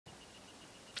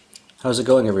How's it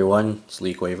going, everyone? It's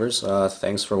League Waivers.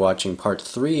 Thanks for watching part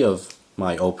 3 of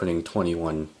my opening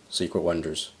 21 Secret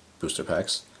Wonders booster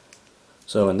packs.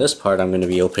 So in this part I'm going to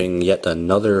be opening yet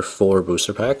another 4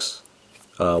 booster packs,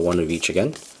 one of each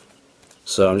again.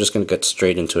 So I'm just going to get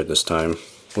straight into it this time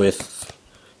with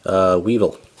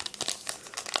Weevil.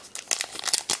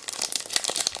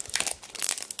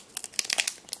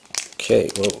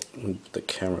 Okay, whoa, move the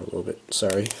camera a little bit,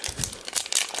 sorry.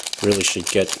 Really should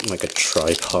get like a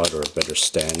tripod or a better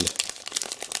stand.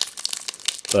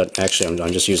 But actually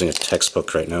I'm just using a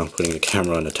textbook right now, putting the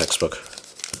camera on a textbook.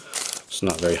 It's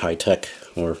not very high tech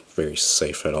or very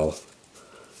safe at all.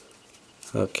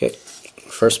 Okay,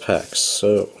 first pack.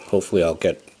 So hopefully I'll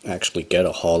actually get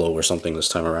a holo or something this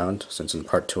time around, since in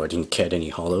part 2 I didn't get any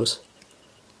holos.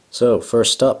 So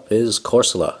first up is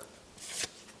Corsola,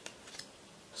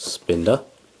 Spinda,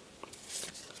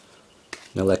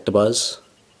 Electabuzz,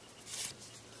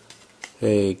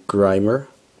 a Grimer,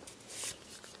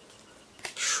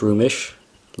 Shroomish,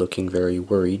 looking very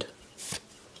worried,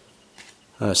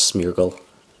 Smeargle,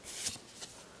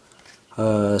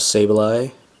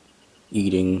 Sableye,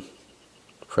 eating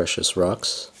precious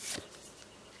rocks,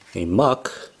 a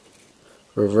Muck,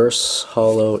 reverse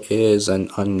holo is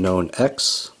an unknown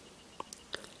X,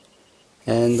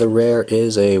 and the rare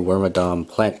is a Wormadam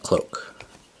plant cloak.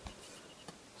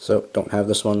 So don't have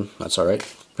this one, that's alright,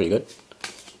 pretty good.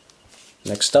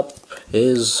 Next up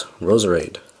is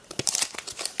Roserade.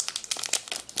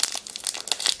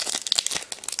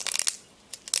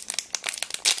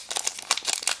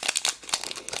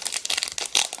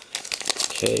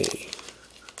 Okay,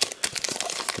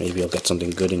 maybe I'll get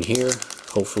something good in here,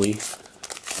 hopefully.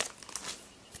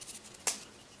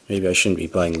 Maybe I shouldn't be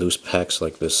buying loose packs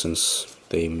like this since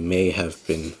they may have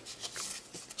been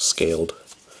scaled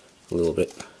a little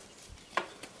bit.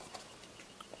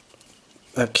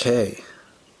 Okay,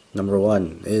 number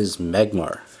 1 is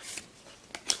Magmar,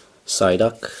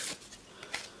 Psyduck,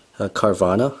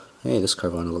 Carvana. Hey, this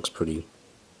Carvana looks pretty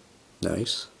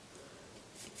nice.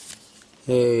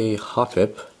 A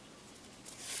Hoppip,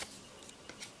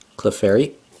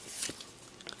 Clefairy,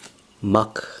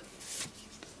 Muck,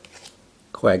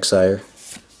 Quagsire,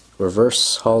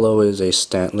 reverse holo is a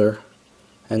Stantler,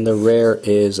 and the rare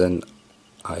is an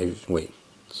wait,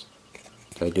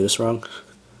 did I do this wrong?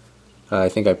 I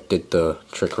think I did the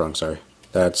trick wrong, sorry.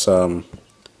 That's an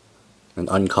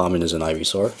uncommon is an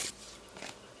Ivysaur,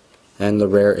 and the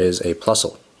rare is a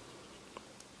Plusle.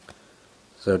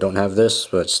 So don't have this,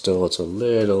 but still it's a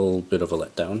little bit of a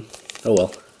letdown. Oh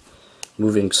well.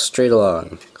 Moving straight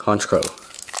along, Honchkrow.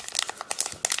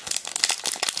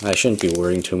 I shouldn't be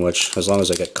worrying too much, as long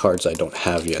as I get cards I don't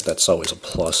have yet, that's always a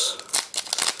plus.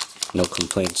 No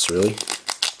complaints, really.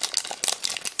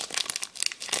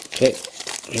 Okay,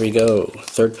 here we go,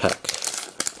 third pack.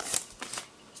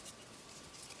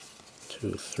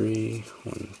 2, 3,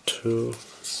 1, 2.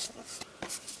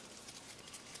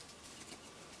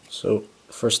 So,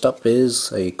 first up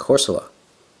is a Corsola,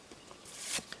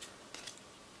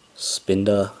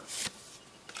 Spinda,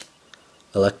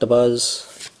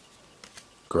 Electabuzz,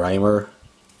 Grimer,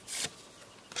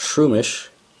 Shroomish,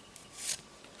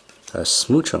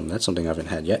 Smoochum, that's something I haven't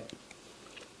had yet,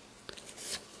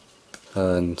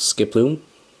 and Skiploom,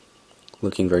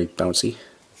 looking very bouncy.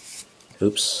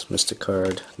 Oops, missed a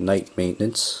card. Night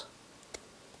Maintenance,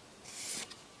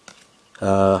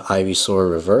 Ivysaur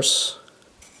reverse,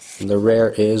 and the rare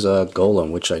is a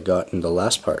Golem, which I got in the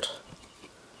last part.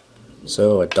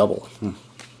 So a double.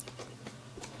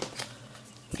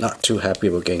 Not too happy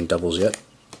about getting doubles yet.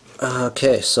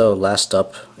 Okay, so last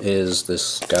up is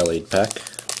this Gallade pack.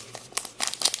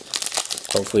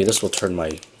 Hopefully this will turn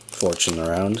my fortune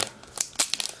around,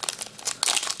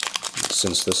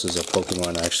 since this is a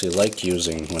Pokemon I actually liked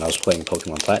using when I was playing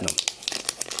Pokemon Platinum.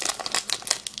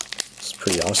 It's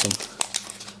pretty awesome.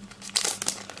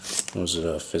 Was it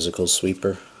a physical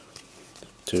sweeper?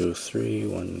 2, 3,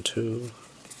 1, 2.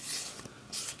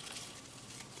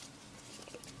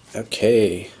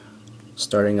 Okay,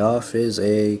 starting off is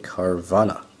a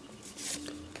Carvana,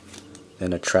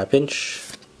 then a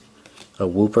Trapinch, a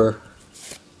Wooper,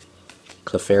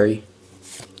 Clefairy,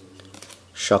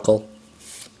 Shuckle,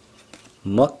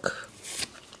 Muck,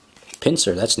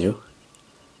 Pinsir, that's new.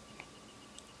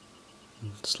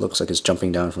 This looks like it's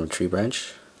jumping down from a tree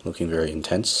branch, looking very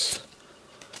intense.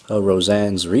 Oh,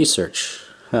 Roseanne's Research,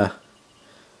 huh,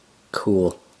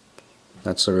 cool.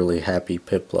 That's a really happy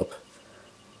Piplup.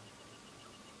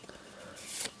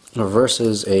 Reverse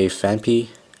is a Phanpy,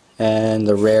 and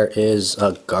the rare is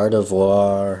a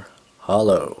Gardevoir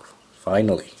holo.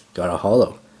 Finally, got a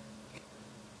holo.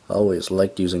 Always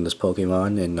liked using this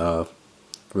Pokemon in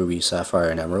Ruby, Sapphire,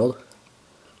 and Emerald.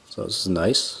 So this is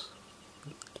nice.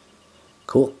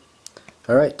 Cool.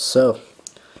 Alright, so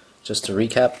just to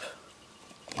recap,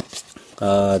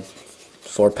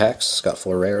 4 packs, got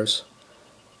 4 rares,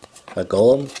 a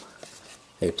Golem,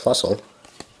 a Plusle,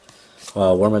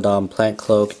 Wormadam Plant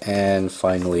Cloak, and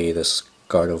finally this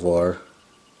Gardevoir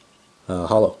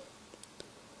Holo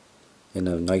in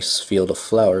a nice field of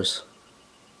flowers.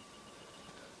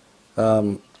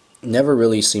 Never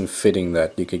really seemed fitting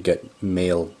that you could get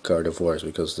male Gardevoirs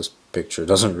because this picture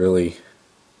doesn't really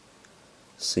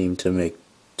seem to make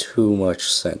too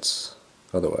much sense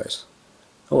otherwise.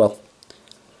 Oh well.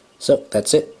 So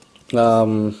that's it.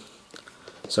 So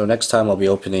next time I'll be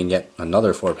opening yet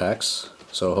another 4 packs.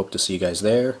 So hope to see you guys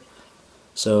there.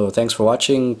 So thanks for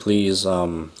watching. Please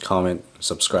comment,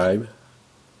 subscribe.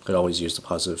 Could always use the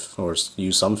positive or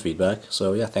use some feedback.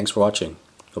 So yeah, thanks for watching.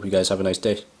 Hope you guys have a nice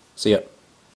day. See ya.